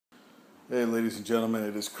Hey, ladies and gentlemen,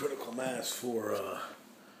 it is Critical Mass for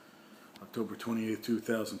October 28th,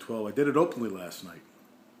 2012. I did it openly last night.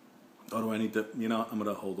 Oh, do I need to? I'm going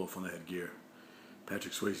to hold off on the headgear.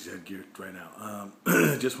 Patrick Swayze's headgear right now.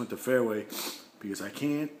 Just went to Fairway because I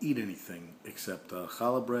can't eat anything except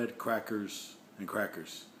challah bread, crackers, and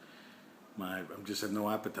crackers. I just have no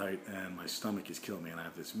appetite, and my stomach is killing me, and I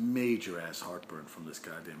have this major-ass heartburn from this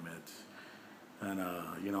goddamn meds. And,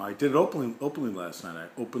 I did it openly last night. I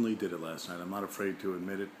openly did it last night. I'm not afraid to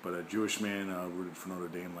admit it, but a Jewish man rooted for Notre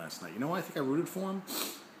Dame last night. You know why I think I rooted for him?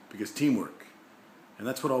 Because teamwork. And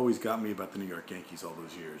that's what always got me about the New York Yankees all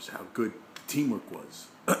those years, how good the teamwork was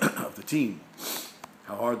of the team,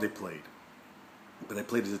 how hard they played. But they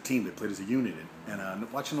played as a team. They played as a unit.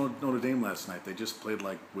 And watching Notre Dame last night, they just played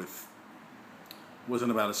like with... It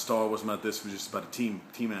wasn't about a star, it wasn't about this, it was just about a team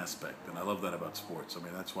aspect. And I love that about sports. I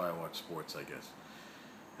mean, that's why I watch sports, I guess.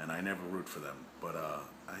 And I never root for them. But I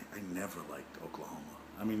never liked Oklahoma.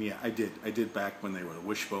 I mean, yeah, I did. I did back when they were the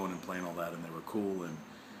wishbone and playing all that, and they were cool. And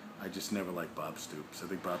I just never liked Bob Stoops. I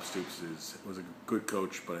think Bob Stoops was a good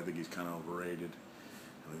coach, but I think he's kind of overrated.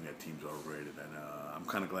 I think that team's overrated. And I'm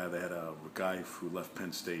kind of glad they had a guy who left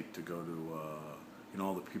Penn State to go to,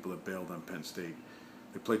 all the people that bailed on Penn State.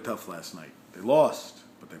 They played tough last night. They lost,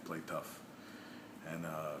 but they played tough. And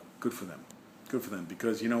good for them. Good for them.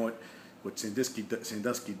 Because you know what Sandusky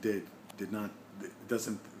did not,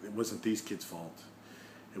 it wasn't these kids' fault.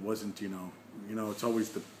 It wasn't, it's always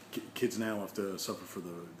the kids now have to suffer for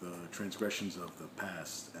the transgressions of the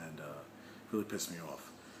past, and it really pissed me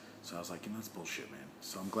off. So I was like, that's bullshit, man.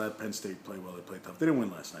 So I'm glad Penn State played well. They played tough. They didn't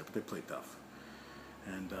win last night, but they played tough.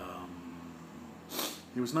 And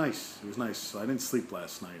it was nice. It was nice. So I didn't sleep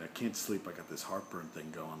last night. I can't sleep. I got this heartburn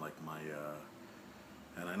thing going, like my,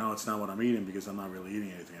 and I know it's not what I'm eating because I'm not really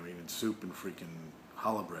eating anything. I'm eating soup and freaking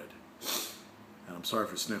challah bread. And I'm sorry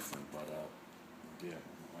for sniffling, but yeah,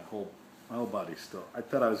 my whole body's still. I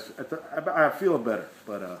feel better,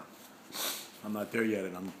 but I'm not there yet,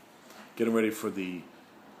 and I'm getting ready for the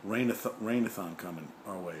rain-a-thon coming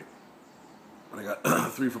our way. But I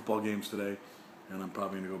got 3 football games today. And I'm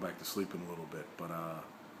probably going to go back to sleep in a little bit. But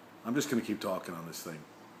I'm just going to keep talking on this thing.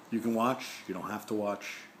 You can watch. You don't have to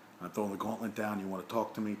watch. I'm throwing the gauntlet down. You want to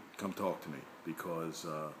talk to me? Come talk to me. Because,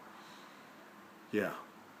 yeah,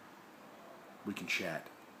 we can chat.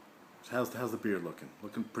 So how's the beard looking?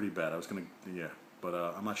 Looking pretty bad. I was going to, yeah. But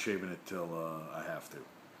I'm not shaving it till I have to.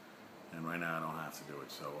 And right now I don't have to do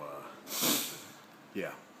it. So,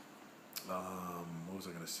 yeah. What was I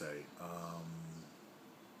going to say?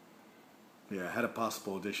 Yeah, I had a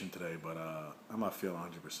possible audition today, but I'm not feeling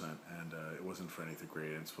 100%, and it wasn't for anything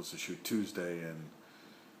great. I'm supposed to shoot Tuesday, and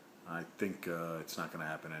I think it's not going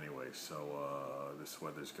to happen anyway, so this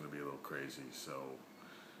weather's going to be a little crazy. So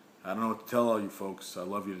I don't know what to tell all you folks. I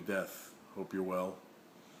love you to death. Hope you're well.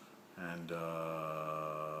 And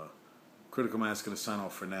Critical Mass is going to sign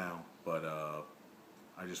off for now, but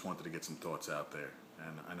I just wanted to get some thoughts out there.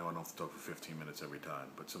 And I know I don't have to talk for 15 minutes every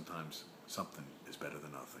time, but sometimes something is better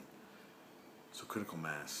than nothing. So Critical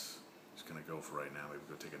Mass is going to go for right now. Maybe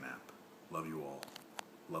go take a nap. Love you all.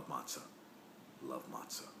 Love matzah. Love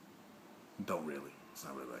matzah. Don't really. It's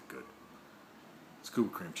not really that good. Scuba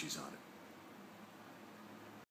cream cheese on it.